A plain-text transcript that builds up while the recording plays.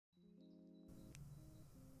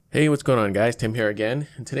Hey, what's going on guys? Tim here again.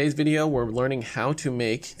 In today's video, we're learning how to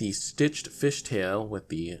make the stitched fishtail with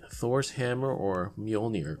the Thor's hammer or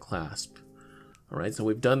Mjolnir clasp. Alright, so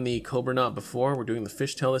we've done the cobra knot before. We're doing the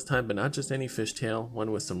fishtail this time, but not just any fishtail,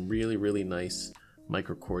 one with some really nice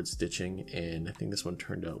microcord stitching, and I think this one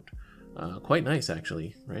turned out quite nice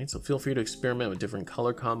actually, right? So feel free to experiment with different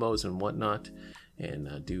color combos and whatnot,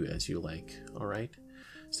 and do as you like, alright?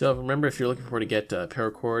 So remember, if you're looking for to get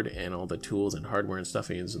paracord and all the tools and hardware and stuff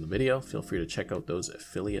I use in the video, feel free to check out those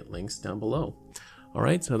affiliate links down below.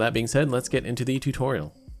 Alright, so that being said, let's get into the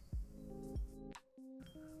tutorial.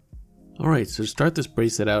 Alright, so to start this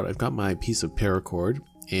bracelet out, I've got my piece of paracord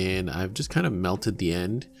and I've just kind of melted the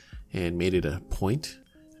end and made it a point.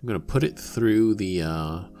 I'm going to put it through the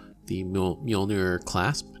Mjolnir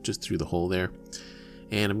clasp, just through the hole there,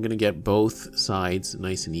 and I'm going to get both sides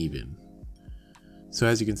nice and even. So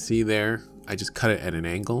as you can see there, I just cut it at an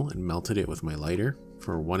angle and melted it with my lighter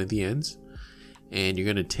for one of the ends. And you're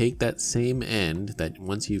going to take that same end that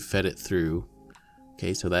once you've fed it through,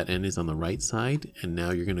 okay, so that end is on the right side, and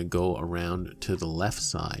now you're going to go around to the left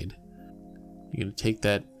side. You're going to take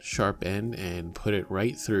that sharp end and put it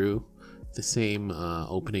right through the same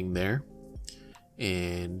opening there.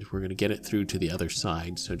 And we're going to get it through to the other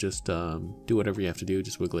side, so just do whatever you have to do,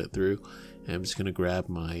 just wiggle it through. And I'm just going to grab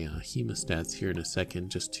my hemostats here in a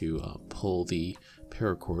second just to pull the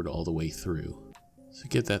paracord all the way through. So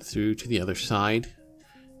get that through to the other side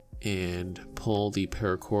and pull the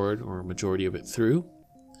paracord or majority of it through.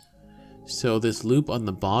 So this loop on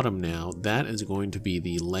the bottom now, that is going to be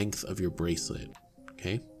the length of your bracelet,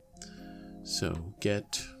 okay? So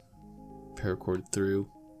get paracord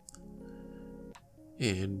through.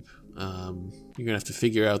 And you're gonna have to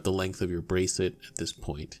figure out the length of your bracelet at this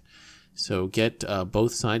point. So get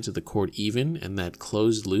both sides of the cord even, and that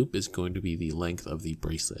closed loop is going to be the length of the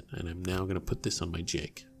bracelet. And I'm now gonna put this on my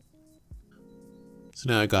jig. So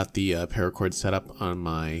now I got the paracord set up on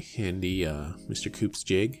my handy Mr. Coop's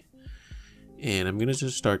jig, and I'm gonna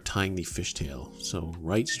just start tying the fishtail. So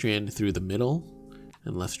right strand through the middle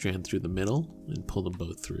and left strand through the middle, and pull them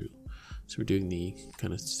both through. So we're doing the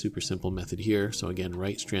kind of super simple method here. So again,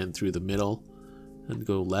 right strand through the middle and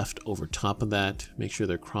go left over top of that. Make sure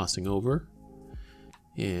they're crossing over,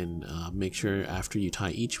 and make sure after you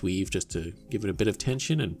tie each weave just to give it a bit of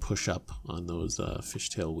tension and push up on those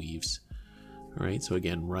fishtail weaves. All right, so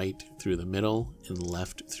again, right through the middle and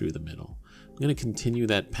left through the middle. I'm going to continue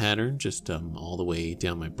that pattern just all the way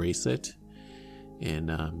down my bracelet, and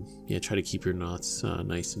yeah, try to keep your knots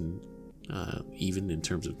nice and even in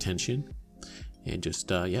terms of tension. And just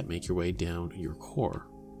yeah, make your way down your core.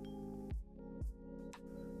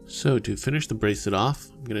 So to finish the bracelet off,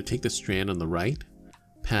 I'm going to take the strand on the right,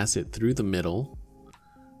 pass it through the middle,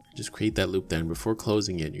 just create that loop there. And before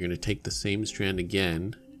closing it, you're going to take the same strand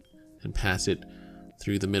again and pass it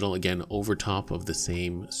through the middle again over top of the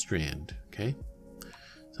same strand. Okay,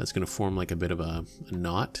 so that's going to form like a bit of a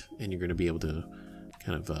knot, and you're going to be able to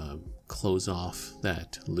kind of close off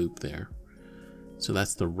that loop there. So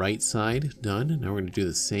that's the right side done. Now we're going to do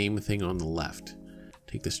the same thing on the left.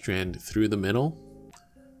 Take the strand through the middle,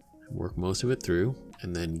 work most of it through,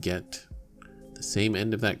 and then get the same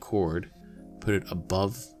end of that cord, put it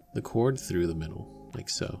above the cord through the middle, like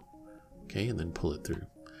so. Okay, and then pull it through.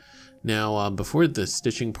 Now, before the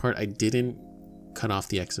stitching part, I didn't cut off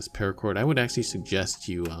the excess paracord. I would actually suggest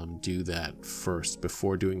you do that first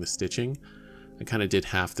before doing the stitching. I kind of did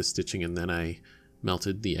half the stitching and then I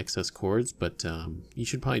melted the excess cords, but you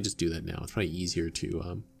should probably just do that now. It's probably easier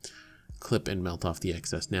to clip and melt off the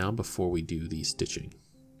excess now before we do the stitching.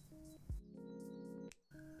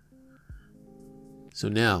 So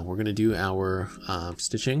now we're going to do our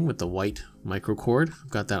stitching with the white microcord.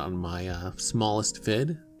 I've got that on my smallest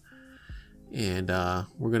fid, and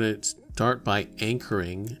we're going to start by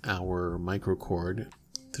anchoring our microcord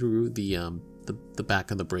through the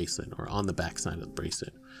back of the bracelet, or on the back side of the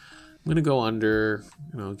bracelet. I'm going to go under,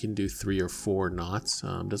 you can do 3 or 4 knots.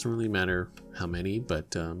 Doesn't really matter how many,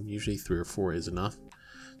 but usually 3 or 4 is enough.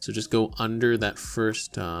 So just go under that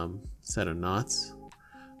first set of knots.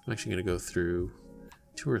 I'm actually going to go through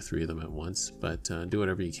 2 or 3 of them at once, but do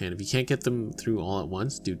whatever you can. If you can't get them through all at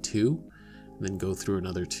once, do 2, and then go through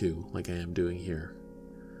another 2, like I am doing here.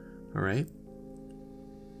 All right.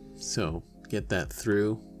 So get that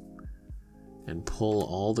through, and pull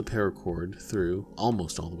all the paracord through,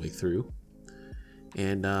 almost all the way through.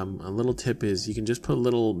 And a little tip is you can just put a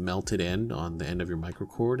little melted end on the end of your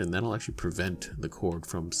microcord, and that'll actually prevent the cord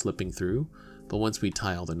from slipping through. But once we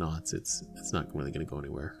tie all the knots, it's not really going to go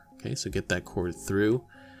anywhere. Okay, so get that cord through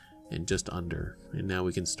and just under. And now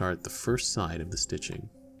we can start the first side of the stitching.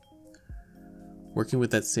 working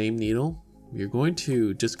with that same needle, you're going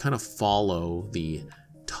to just kind of follow the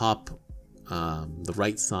top, the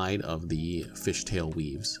right side of the fishtail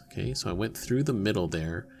weaves. Okay, so I went through the middle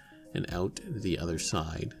there and out the other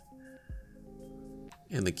side.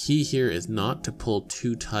 And the key here is not to pull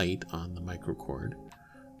too tight on the microcord.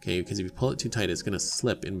 Okay, because if you pull it too tight, it's going to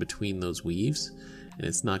slip in between those weaves and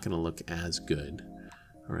it's not going to look as good.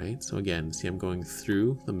 All right, so again, see, I'm going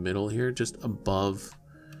through the middle here, just above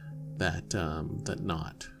that, that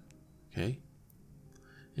knot. Okay,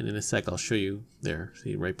 and in a sec, I'll show you there.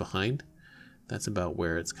 See, right behind, that's about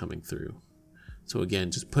where it's coming through. So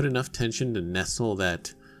again, just put enough tension to nestle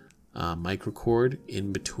that microcord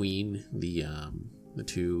in between the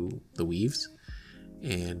weaves,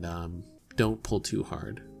 and don't pull too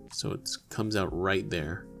hard. So it comes out right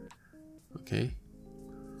there. Okay.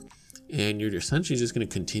 And you're essentially just going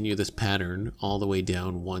to continue this pattern all the way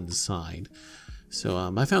down one side.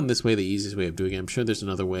 So I found this way the easiest way of doing it. I'm sure there's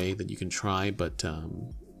another way that you can try, but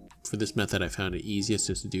for this method I found it easiest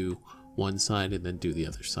just to do one side and then do the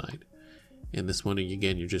other side. And this one,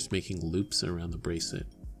 again, you're just making loops around the bracelet.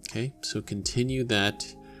 Okay, so continue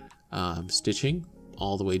that stitching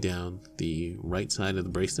all the way down the right side of the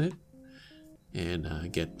bracelet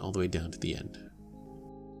and get all the way down to the end.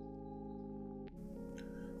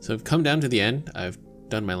 So I've come down to the end. I've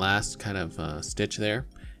done my last kind of stitch there.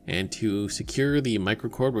 And to secure the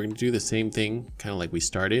microcord, we're going to do the same thing, kind of like we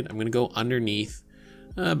started. I'm going to go underneath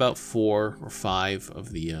about 4 or 5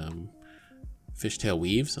 of the fishtail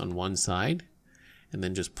weaves on one side, and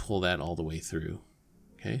then just pull that all the way through.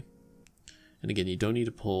 Okay. And again, you don't need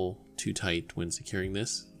to pull too tight when securing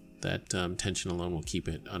this. That tension alone will keep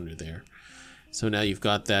it under there. So now you've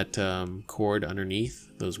got that cord underneath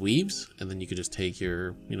those weaves, and then you could just take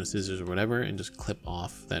your scissors or whatever and just clip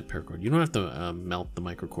off that paracord. You don't have to melt the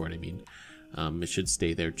microcord. I mean, it should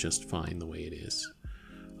stay there just fine the way it is.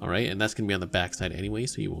 All right, and that's going to be on the back side anyway,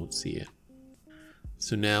 so you won't see it.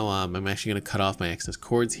 So now I'm actually going to cut off my excess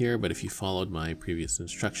cords here, but if you followed my previous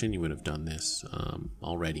instruction, you would have done this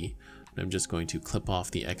already. But I'm just going to clip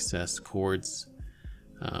off the excess cords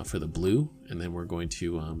for the blue, and then we're going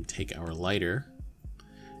to take our lighter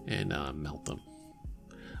and melt them.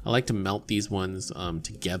 I like to melt these ones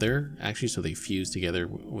together, actually, so they fuse together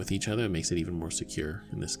with each other. It makes it even more secure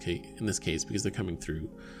in this case because they're coming through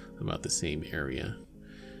about the same area.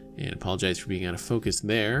 And apologize for being out of focus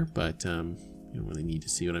there, but you don't really need to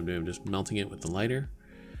see what I'm doing. I'm just melting it with the lighter,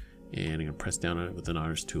 and I'm going to press down on it with the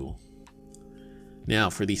knotter's tool.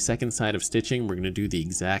 Now for the second side of stitching, we're going to do the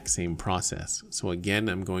exact same process. So again,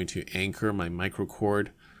 I'm going to anchor my microcord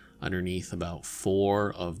underneath about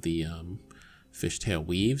 4 of the fishtail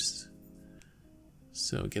weaves.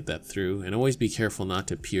 So get that through, and always be careful not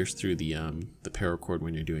to pierce through the paracord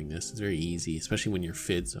when you're doing this. It's very easy, especially when your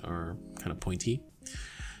fids are kind of pointy.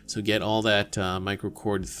 So get all that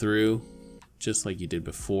microcord through just like you did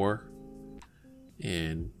before,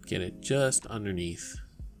 and get it just underneath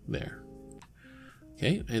there.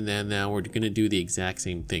 Okay, and then now we're going to do the exact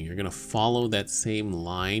same thing. You're going to follow that same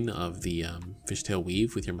line of the fishtail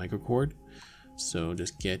weave with your microcord. So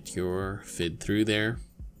just get your fid through there.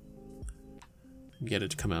 Get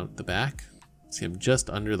it to come out the back. See, I'm just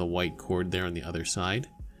under the white cord there on the other side.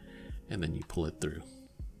 And then you pull it through.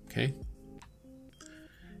 Okay.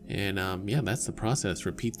 And yeah, that's the process.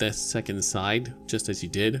 Repeat that second side just as you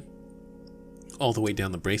did all the way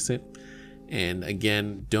down the bracelet. And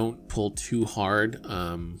again, don't pull too hard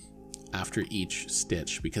after each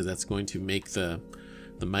stitch, because that's going to make the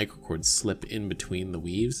microcord slip in between the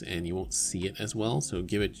weaves and you won't see it as well. So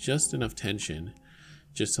give it just enough tension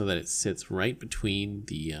just so that it sits right between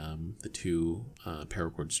the two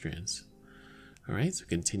paracord strands. All right, so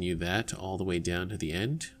continue that all the way down to the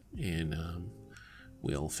end, and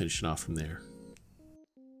we'll finish it off from there.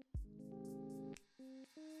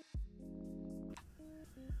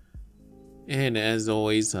 And as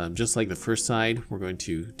always, just like the first side, we're going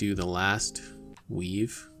to do the last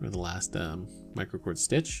weave, or the last microcord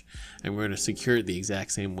stitch, and we're going to secure it the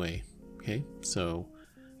exact same way. Okay, so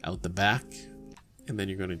out the back, and then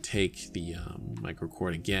you're going to take the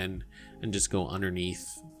microcord again and just go underneath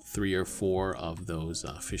 3 or 4 of those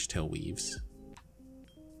fishtail weaves.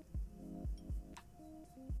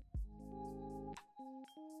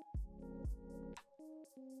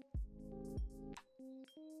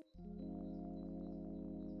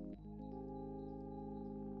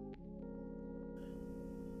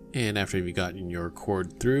 And after you've gotten your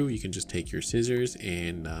cord through, you can just take your scissors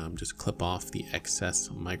and just clip off the excess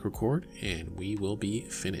microcord, and we will be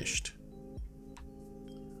finished.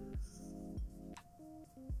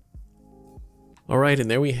 Alright,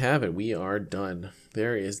 and there we have it. We are done.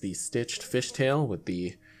 There is the stitched fishtail with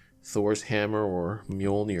the Thor's hammer or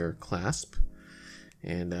Mjolnir clasp.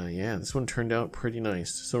 And yeah, this one turned out pretty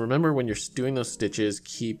nice. So remember, when you're doing those stitches,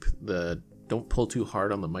 don't pull too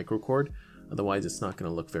hard on the microcord. Otherwise, it's not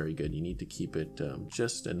going to look very good. You need to keep it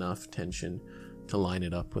just enough tension to line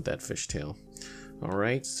it up with that fishtail.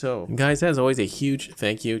 Alright, so guys, as always, a huge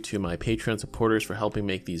thank you to my Patreon supporters for helping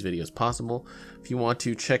make these videos possible. If you want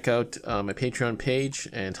to check out my Patreon page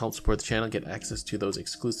and help support the channel, get access to those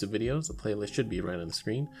exclusive videos, the playlist should be right on the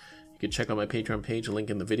screen. You can check out my Patreon page,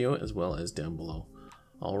 link in the video, as well as down below.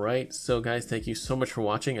 Alright, so guys, thank you so much for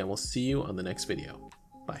watching, and we'll see you on the next video.